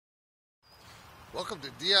Welcome to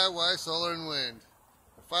DIY Solar and Wind.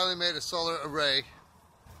 I finally made a solar array.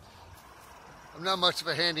 I'm not much of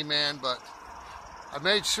a handyman, but I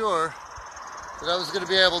made sure that I was going to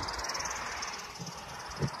be able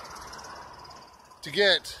to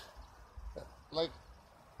get like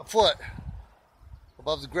a foot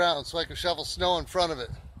above the ground so I can shovel snow in front of it.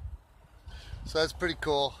 So that's pretty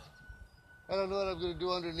cool. I don't know what I'm going to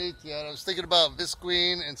do underneath yet. I was thinking about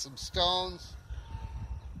visqueen and some stones,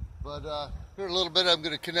 but here in a little bit I'm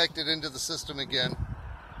going to connect it into the system again.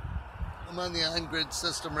 I'm on the on-grid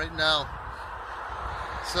system right now.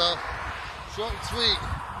 So, short and sweet,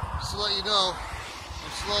 just to let you know,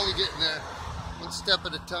 I'm slowly getting there, one step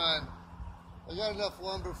at a time. I got enough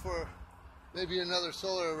lumber for maybe another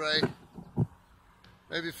solar array,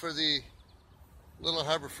 maybe for the little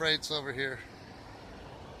Harbor Freights over here.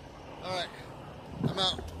 Alright, I'm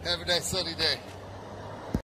out. Have a nice sunny day.